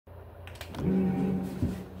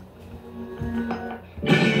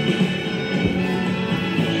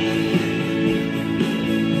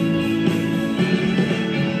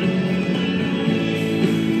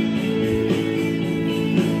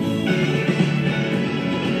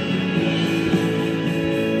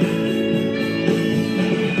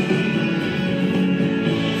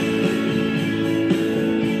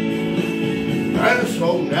And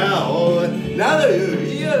so now that you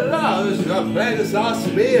realize the plans are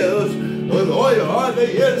spills with oil on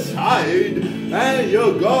the inside, and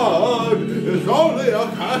your God is only a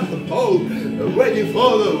catapult waiting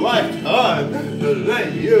for the right time to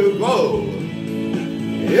let you go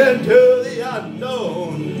into the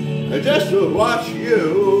unknown, and just to watch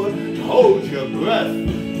you hold your breath.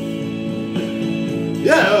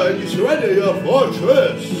 Yeah, and you surrender your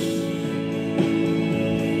fortress.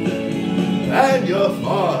 And your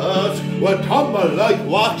thoughts will tumble like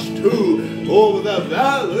rocks too over the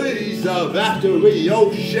valleys, the victory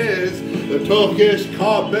oceans, the Turkish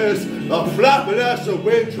carpets, the flapping as the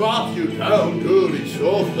wind drops you down to the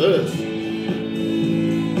surface.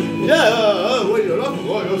 Yeah, when you look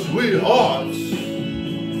for your sweethearts,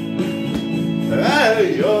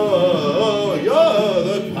 and you're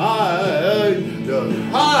the kind to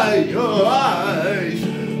hide your eyes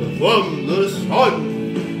from the sun.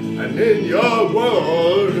 And in your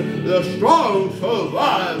world, the strong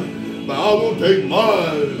survive, but I won't take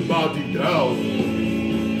my body down.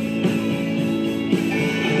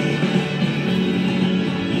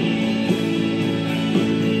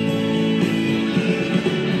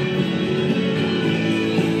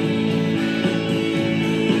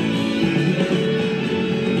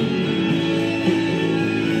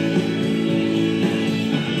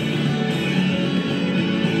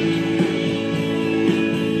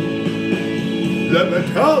 Let me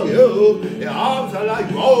tell you, your arms are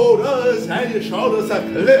like boulders and your shoulders are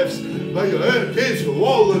cliffs, but your head keeps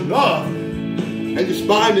rolling off, and your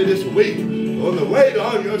spine is weak from the weight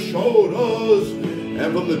on your shoulders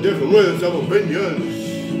and from the different winds of opinions.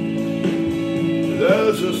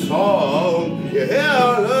 There's a song you hear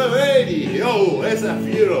on the radio as a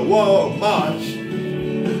funeral march,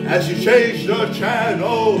 as you change the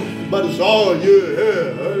channel, but it's all you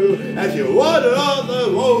hear as you wander on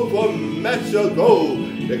the road from Mexico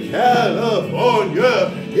to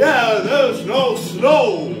California. Yeah, there's no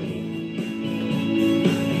snow.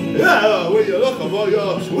 Yeah, when you're looking for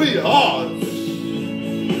your sweethearts,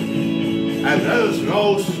 and there's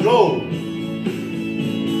no snow.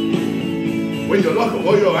 When you're looking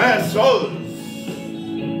for your answers,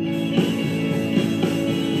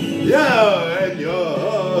 yeah, and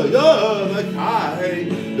you're the kind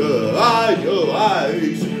to hide your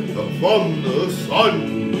eyes from the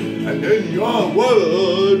sun. And in your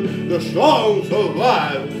world, the strong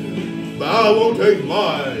survive, but I won't take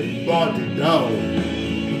my body down.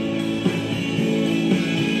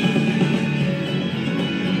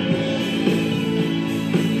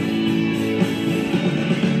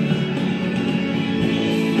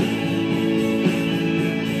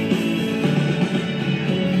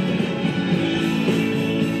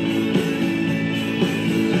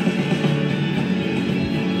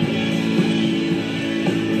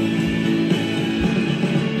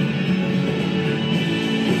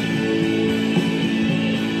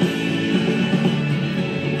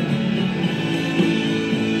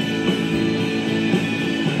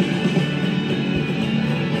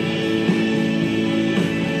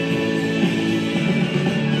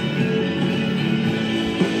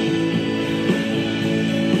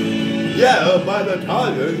 Yeah, by the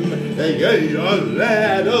time they get your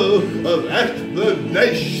letter of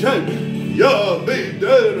explanation, you'll be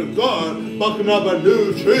dead and gone, bucking up a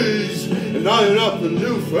new trees, and eyeing up the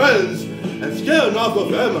new friends, and scaring off the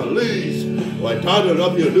families, while tying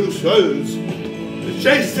up your loose ends.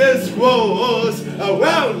 Chasing squirrels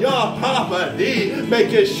around your property,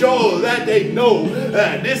 making sure that they know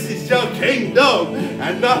that this is your kingdom,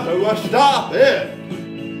 and nothing will stop it.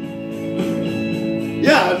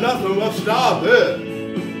 Yeah, nothing will stop it.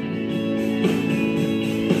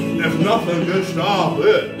 If nothing can stop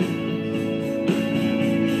it.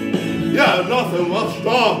 Yeah, nothing will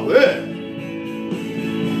stop it.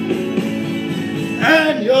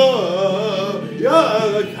 And you're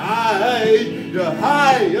the kind to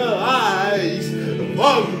hide your eyes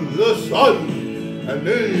from the sun. And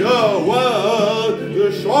in your world,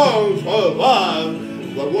 the strong survive.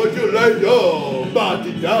 But would you lay your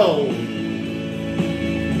body down?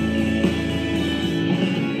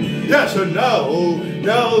 Yes, and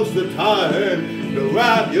now's the time to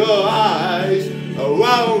wrap your eyes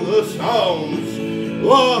around the sounds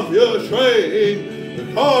of your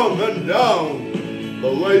train coming down. the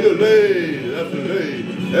way you lay, that's to lay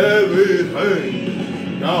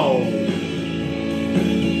everything down.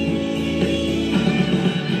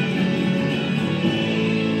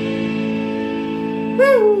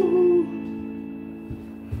 Woo!